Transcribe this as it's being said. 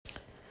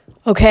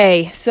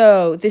Okay,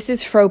 so this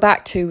is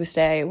Throwback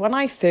Tuesday. When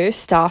I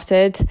first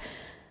started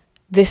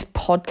this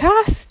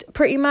podcast,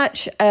 pretty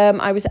much,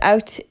 I was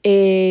out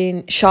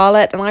in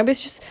Charlotte and I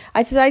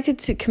decided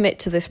to commit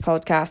to this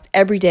podcast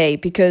every day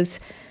because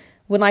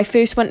when I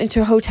first went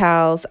into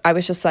hotels, I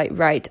was just like,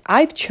 right,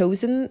 I've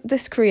chosen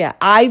this career.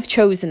 I've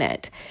chosen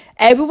it.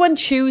 Everyone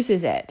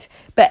chooses it,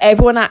 but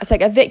everyone acts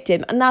like a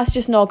victim, and that's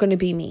just not going to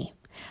be me.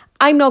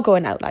 I'm not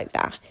going out like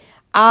that.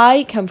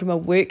 I come from a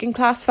working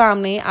class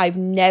family. I've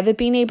never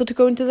been able to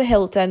go into the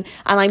Hilton,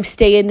 and I'm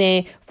staying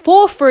there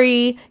for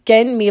free,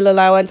 getting meal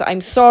allowance.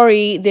 I'm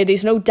sorry, there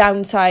is no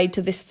downside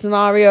to this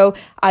scenario.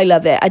 I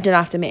love it. I don't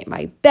have to make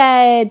my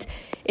bed.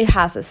 It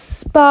has a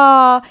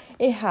spa.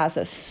 It has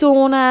a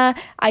sauna.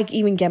 I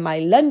even get my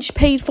lunch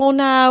paid for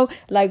now.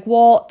 Like,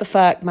 what the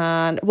fuck,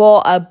 man?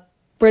 What a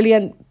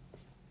brilliant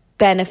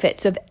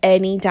benefits of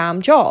any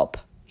damn job.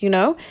 You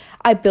know,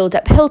 I build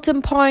up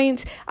Hilton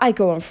points. I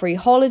go on free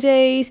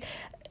holidays.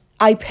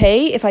 I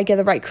pay if I get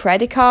the right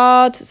credit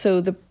card.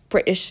 So the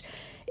British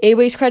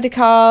Airways credit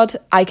card,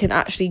 I can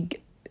actually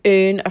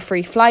earn a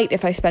free flight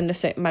if I spend a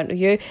certain amount a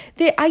year.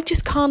 I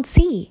just can't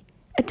see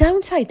a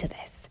downside to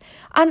this.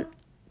 And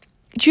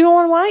do you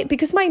know why?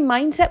 Because my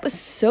mindset was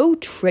so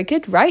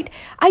triggered, right?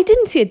 I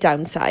didn't see a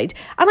downside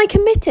and I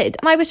committed.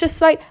 And I was just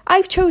like,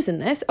 I've chosen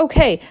this.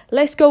 Okay,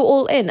 let's go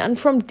all in. And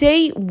from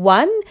day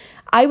one,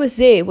 I was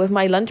there with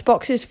my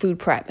lunchboxes, food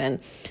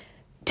prepping,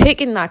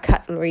 taking that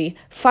cutlery,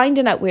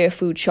 finding out where a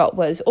food shop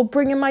was, or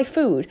bringing my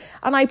food.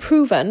 And I've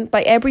proven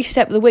by every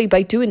step of the way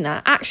by doing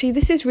that, actually,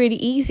 this is really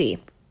easy.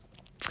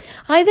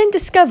 I then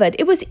discovered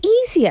it was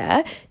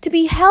easier to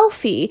be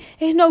healthy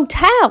in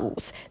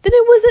hotels than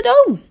it was at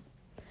home.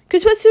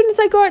 Because as soon as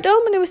I got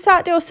home and it was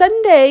Saturday or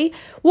Sunday,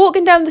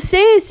 walking down the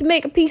stairs to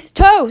make a piece of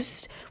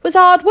toast was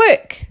hard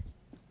work,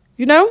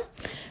 you know?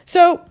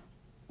 So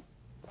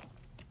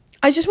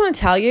I just want to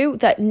tell you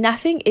that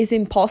nothing is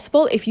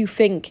impossible if you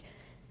think.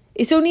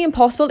 It's only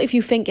impossible if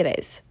you think it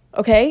is,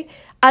 okay?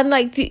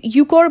 And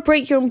you got to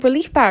break your own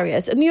belief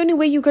barriers. And the only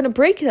way you're going to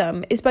break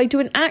them is by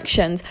doing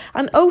actions.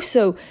 And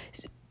also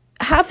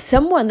have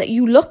someone that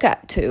you look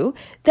at to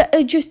that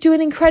are just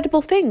doing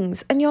incredible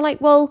things. And you're like,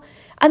 well,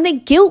 and they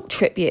guilt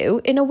trip you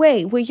in a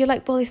way where you're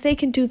like, well, if they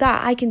can do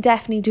that, I can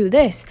definitely do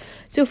this.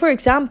 So for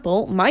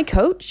example, my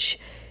coach,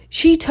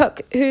 she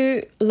took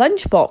her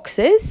lunch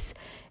boxes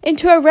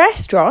into a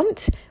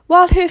restaurant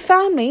while her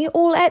family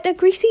all ate a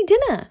greasy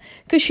dinner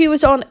because she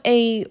was on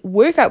a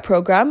workout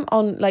program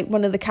on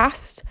one of the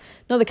cast,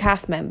 not the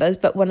cast members,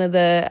 but one of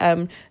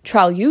the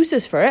trial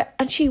users for it.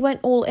 And she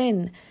went all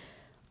in.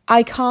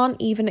 I can't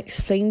even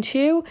explain to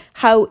you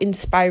how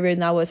inspiring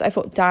that was. I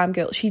thought, damn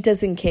girl, she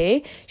doesn't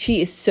care.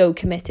 She is so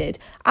committed.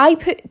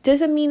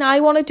 Doesn't mean I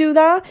want to do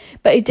that,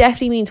 but it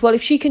definitely means, well,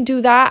 if she can do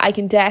that, I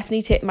can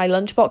definitely take my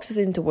lunch boxes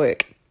into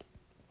work.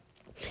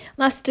 And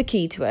that's the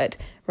key to it,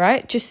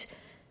 right? Just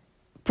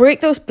break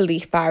those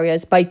belief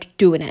barriers by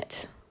doing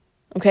it.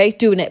 Okay?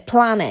 Doing it.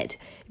 Plan it.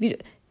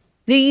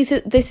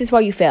 This is why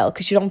you fail,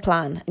 because you don't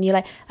plan. And you're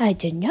like, I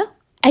didn't know.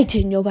 I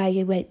didn't know why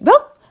you went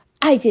wrong.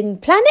 I didn't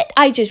plan it.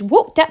 I just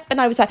walked up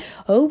and I was like,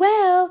 oh,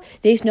 well,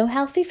 there's no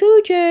healthy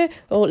food here.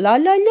 Oh, la,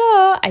 la,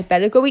 la. I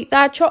better go eat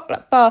that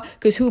chocolate bar.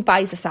 Because who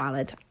buys a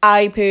salad?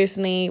 I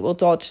personally will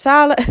dodge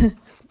salad.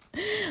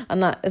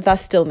 And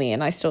that's still me,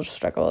 and I still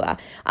struggle with that.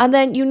 And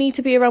then you need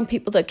to be around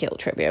people that guilt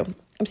trip you.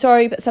 I'm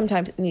sorry, but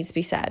sometimes it needs to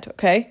be said,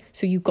 okay?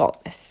 So you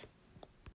got this.